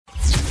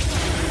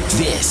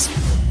This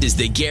is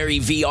the Gary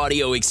V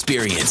audio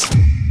experience.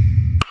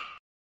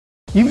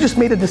 You've just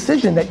made a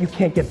decision that you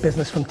can't get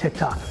business from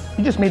TikTok.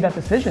 You just made that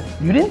decision.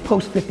 You didn't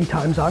post 50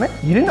 times on it.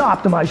 You didn't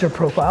optimize your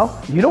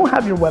profile. You don't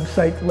have your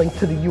website linked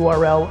to the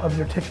URL of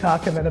your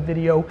TikTok and then a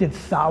video did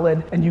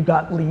solid and you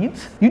got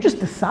leads. You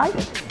just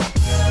decided.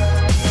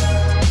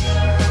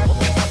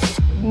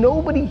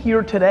 Nobody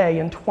here today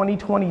in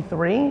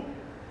 2023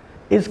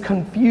 is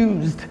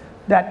confused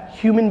that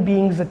human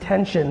beings'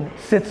 attention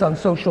sits on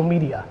social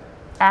media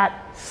at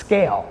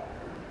scale.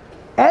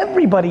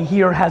 Everybody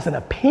here has an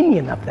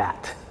opinion of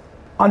that.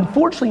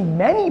 Unfortunately,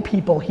 many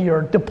people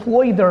here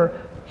deploy their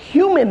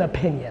human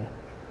opinion,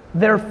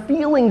 their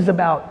feelings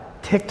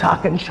about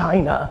TikTok and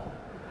China,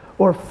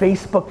 or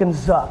Facebook and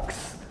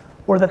Zucks,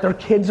 or that their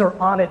kids are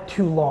on it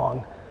too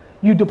long.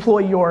 You deploy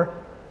your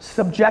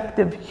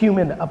subjective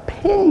human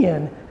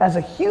opinion as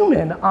a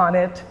human on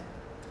it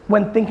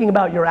when thinking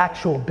about your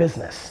actual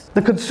business.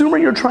 The consumer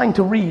you're trying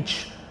to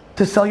reach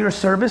to sell your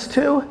service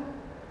to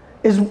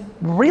is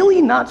really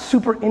not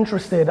super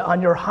interested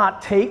on your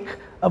hot take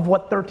of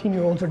what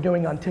 13-year-olds are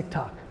doing on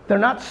TikTok. They're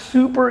not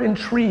super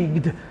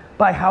intrigued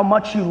by how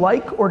much you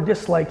like or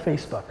dislike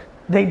Facebook.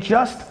 They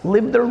just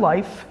live their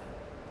life,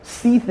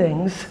 see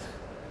things,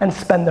 and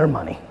spend their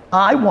money.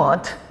 I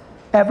want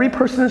every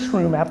person in this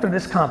room after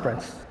this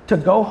conference to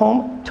go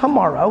home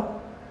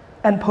tomorrow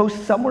and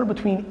post somewhere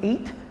between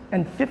 8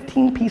 and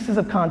 15 pieces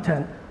of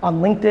content on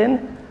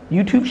LinkedIn,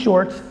 YouTube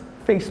Shorts,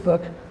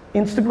 Facebook,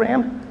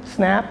 Instagram,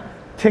 Snap,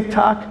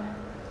 TikTok,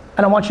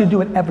 and I want you to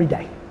do it every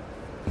day.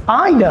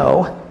 I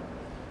know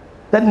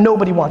that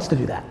nobody wants to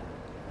do that.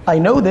 I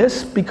know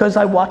this because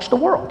I watch the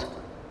world.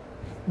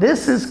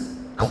 This is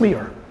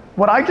clear.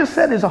 What I just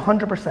said is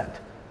 100%.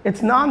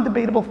 It's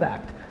non-debatable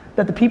fact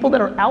that the people that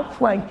are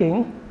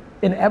outflanking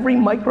in every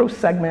micro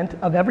segment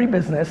of every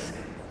business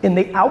in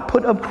the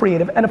output of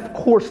creative, and of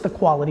course the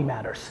quality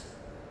matters.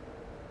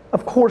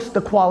 Of course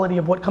the quality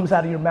of what comes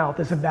out of your mouth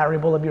is a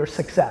variable of your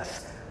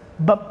success.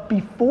 But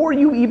before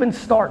you even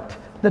start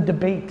the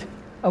debate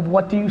of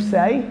what do you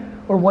say,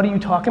 or what are you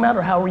talking about,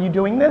 or how are you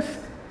doing this,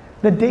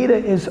 the data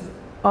is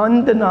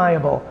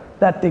undeniable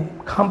that the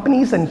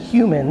companies and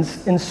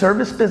humans in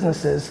service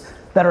businesses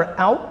that are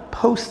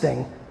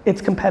outposting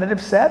its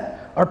competitive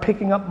set are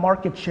picking up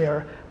market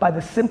share by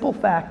the simple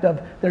fact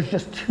of there's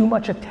just too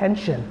much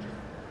attention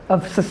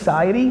of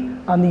society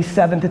on these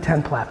 7 to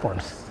 10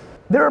 platforms.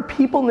 There are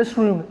people in this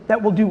room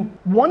that will do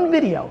one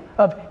video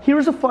of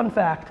here's a fun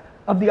fact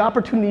of the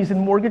opportunities in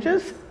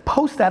mortgages,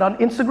 post that on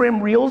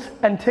Instagram Reels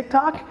and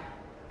TikTok,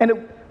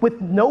 and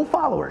with no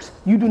followers.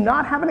 You do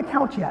not have an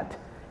account yet,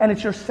 and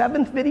it's your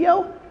 7th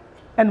video,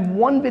 and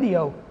one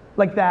video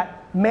like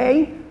that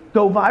may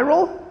go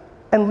viral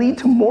and lead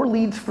to more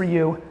leads for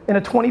you in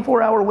a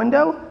 24-hour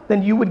window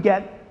than you would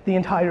get the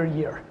entire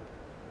year.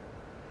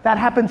 That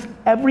happens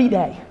every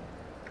day.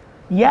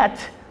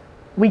 Yet,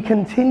 we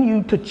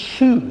continue to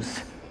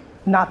choose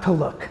not to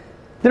look.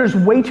 There's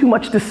way too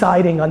much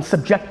deciding on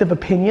subjective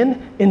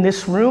opinion in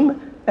this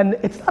room, and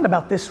it's not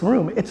about this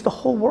room, it's the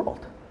whole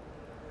world.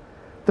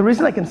 The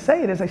reason I can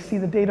say it is I see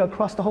the data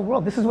across the whole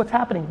world. This is what's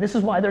happening. This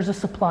is why there's a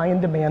supply and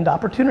demand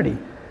opportunity.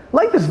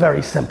 Life is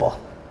very simple.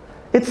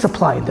 It's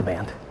supply and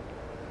demand.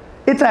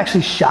 It's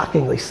actually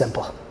shockingly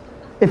simple.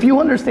 If you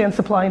understand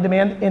supply and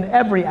demand in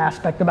every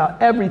aspect about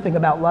everything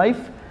about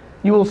life,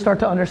 you will start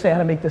to understand how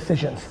to make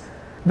decisions.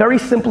 Very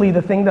simply,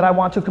 the thing that I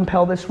want to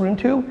compel this room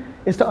to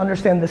is to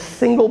understand the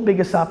single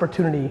biggest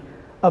opportunity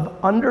of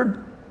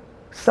under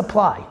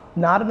supply,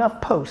 not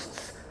enough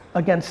posts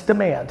against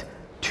demand,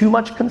 too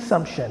much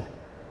consumption,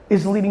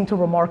 is leading to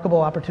remarkable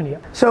opportunity.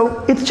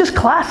 So it's just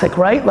classic,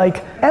 right?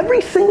 Like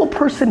every single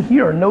person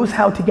here knows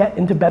how to get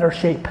into better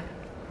shape.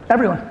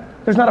 Everyone.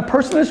 There's not a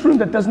person in this room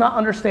that does not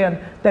understand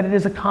that it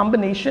is a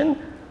combination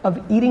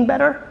of eating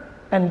better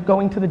and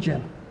going to the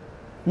gym.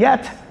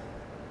 Yet,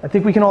 I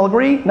think we can all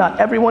agree, not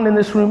everyone in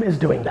this room is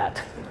doing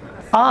that.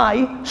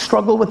 I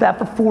struggled with that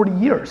for 40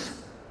 years.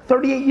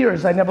 38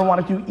 years I never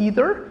wanted to do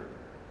either,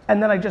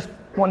 and then I just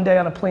one day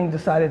on a plane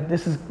decided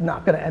this is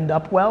not gonna end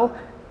up well,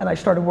 and I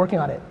started working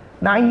on it.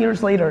 9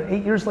 years later,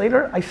 8 years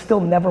later, I still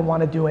never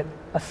want to do it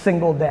a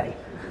single day.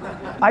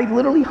 I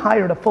literally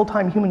hired a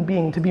full-time human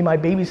being to be my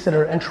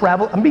babysitter and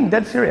travel. I'm being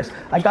dead serious.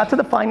 I got to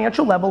the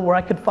financial level where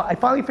I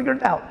finally figured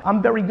it out.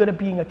 I'm very good at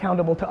being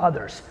accountable to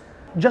others.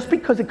 Just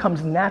because it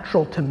comes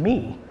natural to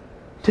me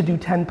to do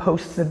 10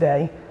 posts a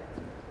day,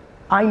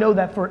 I know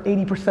that for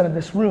 80% of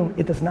this room,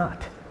 it does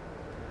not.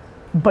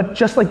 But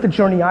just like the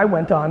journey I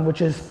went on,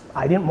 which is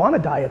I didn't want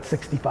to die at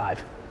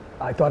 65.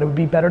 I thought it would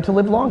be better to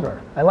live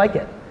longer. I like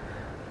it.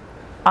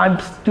 I'm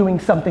doing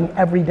something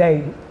every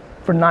day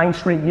for 9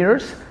 straight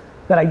years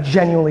that I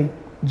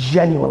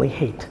genuinely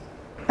hate.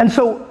 And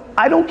so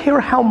I don't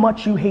care how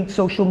much you hate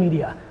social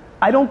media.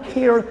 I don't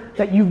care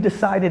that you've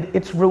decided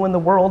it's ruined the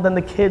world and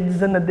the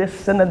kids and the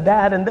this and the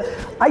that and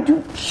I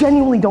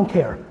genuinely don't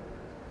care.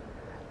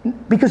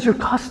 Because your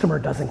customer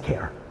doesn't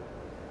care.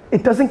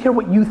 It doesn't care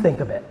what you think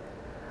of it.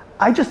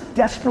 I just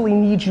desperately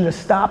need you to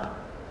stop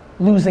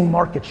losing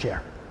market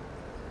share.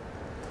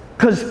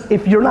 Because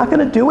if you're not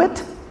gonna do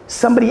it,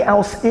 somebody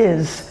else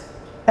is.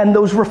 And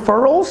those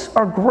referrals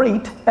are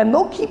great and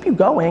they'll keep you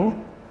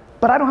going,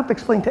 but I don't have to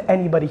explain to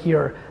anybody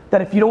here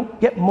that if you don't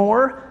get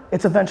more,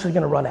 it's eventually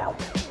gonna run out.